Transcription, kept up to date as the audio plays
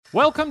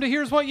Welcome to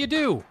Here's What You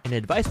Do, an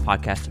advice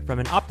podcast from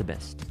an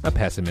optimist, a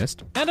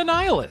pessimist, and a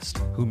nihilist,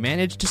 who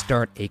managed to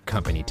start a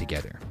company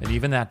together. And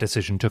even that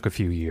decision took a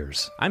few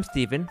years. I'm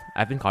Steven.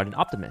 I've been called an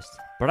optimist,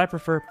 but I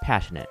prefer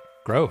passionate.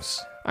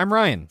 Gross. I'm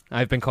Ryan.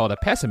 I've been called a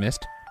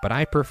pessimist, but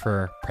I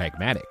prefer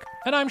pragmatic.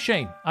 And I'm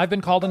Shane. I've been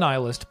called a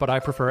nihilist, but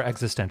I prefer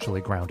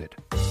existentially grounded.